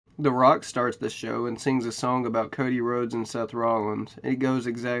The Rock starts the show and sings a song about Cody Rhodes and Seth Rollins. It goes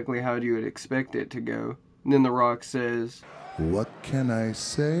exactly how you would expect it to go. Then The Rock says, "What can I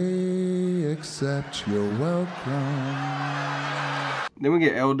say except you're welcome?" Then we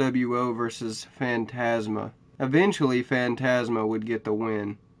get LWO versus Phantasma. Eventually, Phantasma would get the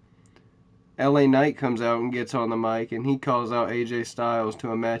win. LA Knight comes out and gets on the mic, and he calls out AJ Styles to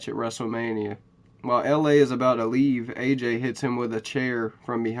a match at WrestleMania. While LA is about to leave, AJ hits him with a chair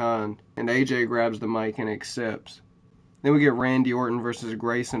from behind, and AJ grabs the mic and accepts. Then we get Randy Orton versus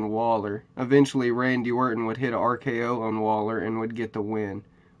Grayson Waller. Eventually, Randy Orton would hit a RKO on Waller and would get the win.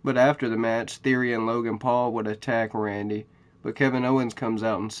 But after the match, Theory and Logan Paul would attack Randy, but Kevin Owens comes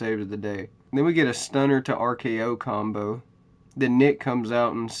out and saves the day. Then we get a stunner to RKO combo. Then Nick comes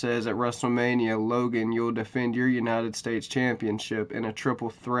out and says at WrestleMania, Logan, you'll defend your United States Championship in a triple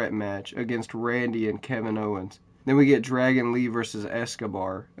threat match against Randy and Kevin Owens. Then we get Dragon Lee versus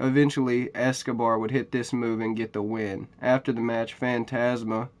Escobar. Eventually, Escobar would hit this move and get the win. After the match,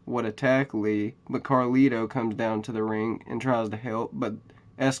 Phantasma would attack Lee, but Carlito comes down to the ring and tries to help, but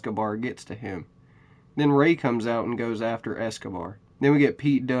Escobar gets to him. Then Ray comes out and goes after Escobar. Then we get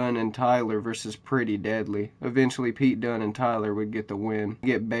Pete Dunne and Tyler versus Pretty Deadly. Eventually, Pete Dunne and Tyler would get the win. We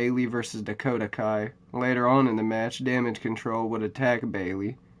get Bayley versus Dakota Kai. Later on in the match, Damage Control would attack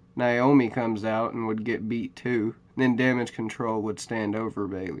Bayley. Naomi comes out and would get beat too. Then Damage Control would stand over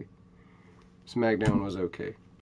Bayley. Smackdown was okay.